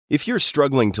If you're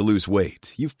struggling to lose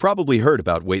weight, you've probably heard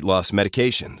about weight loss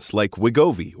medications like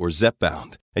Wegovy or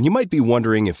Zepbound, and you might be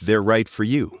wondering if they're right for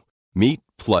you. Meet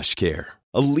PlushCare,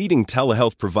 a leading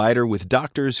telehealth provider with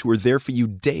doctors who are there for you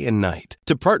day and night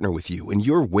to partner with you in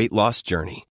your weight loss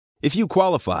journey. If you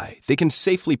qualify, they can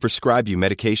safely prescribe you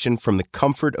medication from the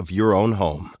comfort of your own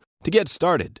home. To get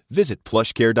started, visit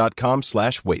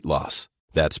plushcare.com/weightloss.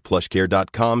 That's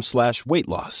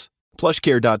plushcare.com/weightloss.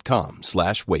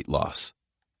 plushcare.com/weightloss.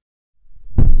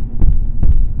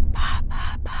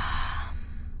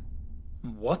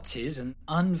 What is an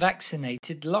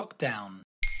unvaccinated lockdown?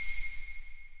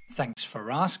 Thanks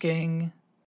for asking.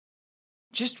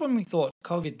 Just when we thought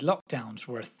COVID lockdowns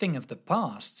were a thing of the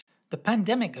past, the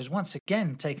pandemic has once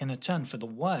again taken a turn for the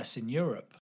worse in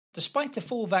Europe. Despite a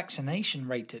full vaccination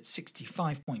rate at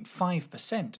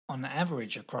 65.5% on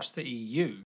average across the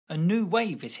EU, a new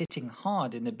wave is hitting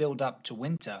hard in the build-up to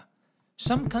winter.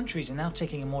 Some countries are now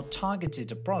taking a more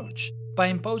targeted approach by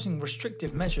imposing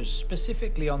restrictive measures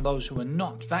specifically on those who are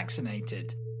not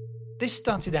vaccinated. This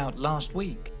started out last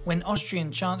week when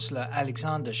Austrian Chancellor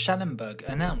Alexander Schallenberg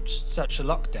announced such a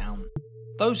lockdown.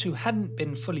 Those who hadn't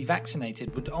been fully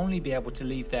vaccinated would only be able to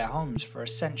leave their homes for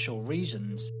essential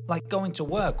reasons, like going to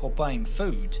work or buying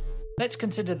food. Let's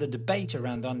consider the debate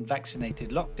around unvaccinated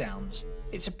lockdowns.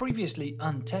 It's a previously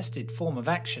untested form of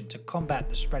action to combat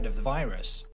the spread of the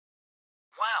virus.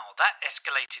 Wow, that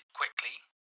escalated quickly.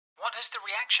 What has the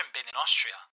reaction been in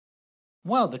Austria?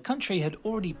 Well, the country had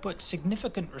already put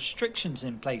significant restrictions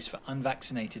in place for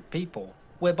unvaccinated people,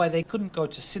 whereby they couldn't go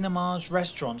to cinemas,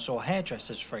 restaurants or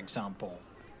hairdressers, for example.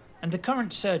 And the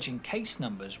current surge in case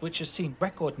numbers, which has seen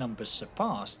record numbers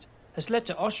surpassed, has led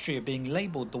to Austria being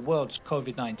labelled the world's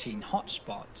COVID-19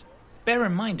 hotspot. Bear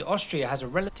in mind, Austria has a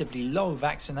relatively low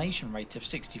vaccination rate of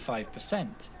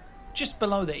 65%, just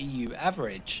below the EU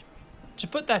average. To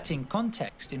put that in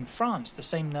context, in France the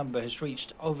same number has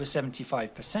reached over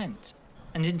 75%,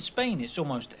 and in Spain it's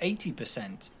almost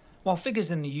 80%, while figures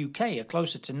in the UK are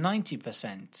closer to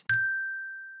 90%.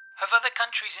 Have other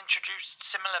countries introduced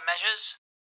similar measures?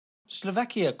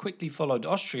 Slovakia quickly followed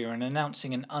Austria in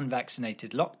announcing an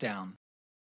unvaccinated lockdown.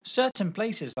 Certain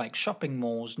places like shopping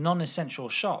malls, non-essential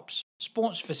shops,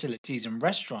 sports facilities and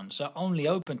restaurants are only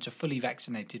open to fully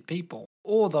vaccinated people,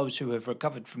 or those who have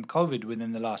recovered from COVID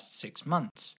within the last 6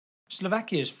 months.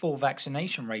 Slovakia's full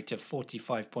vaccination rate of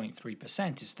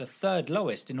 45.3% is the third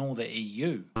lowest in all the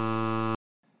EU.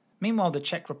 Meanwhile, the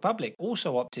Czech Republic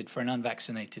also opted for an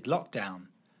unvaccinated lockdown.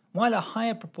 While a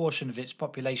higher proportion of its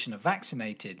population are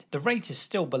vaccinated, the rate is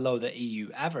still below the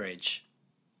EU average.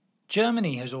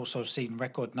 Germany has also seen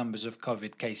record numbers of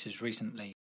COVID cases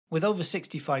recently, with over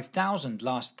 65,000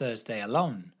 last Thursday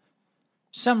alone.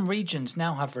 Some regions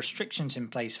now have restrictions in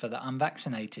place for the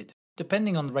unvaccinated,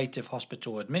 depending on the rate of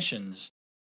hospital admissions.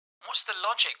 What's the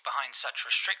logic behind such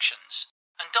restrictions?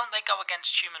 And don't they go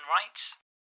against human rights?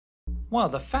 Well,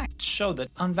 the facts show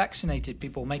that unvaccinated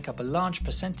people make up a large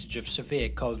percentage of severe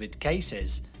COVID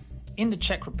cases. In the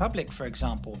Czech Republic, for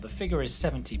example, the figure is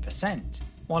 70%,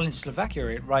 while in Slovakia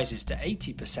it rises to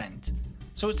 80%.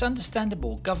 So it's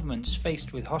understandable governments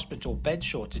faced with hospital bed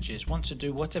shortages want to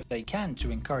do whatever they can to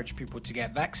encourage people to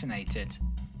get vaccinated.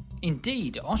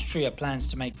 Indeed, Austria plans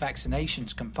to make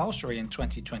vaccinations compulsory in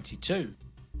 2022.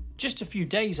 Just a few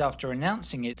days after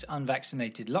announcing its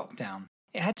unvaccinated lockdown,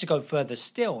 it had to go further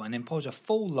still and impose a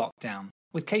full lockdown,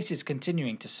 with cases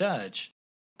continuing to surge.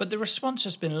 But the response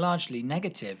has been largely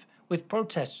negative, with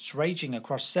protests raging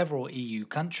across several EU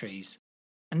countries.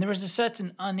 And there is a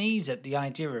certain unease at the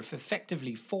idea of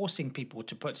effectively forcing people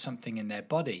to put something in their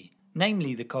body,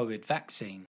 namely the COVID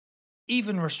vaccine.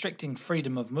 Even restricting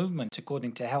freedom of movement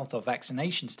according to health or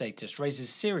vaccination status raises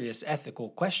serious ethical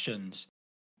questions.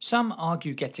 Some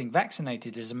argue getting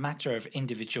vaccinated is a matter of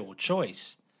individual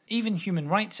choice. Even human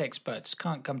rights experts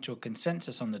can't come to a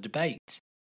consensus on the debate.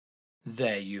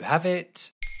 There you have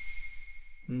it.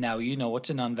 Now you know what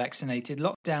an unvaccinated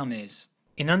lockdown is.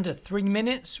 In under 3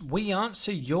 minutes, we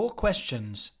answer your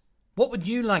questions. What would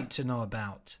you like to know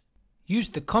about? Use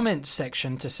the comments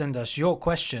section to send us your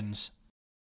questions.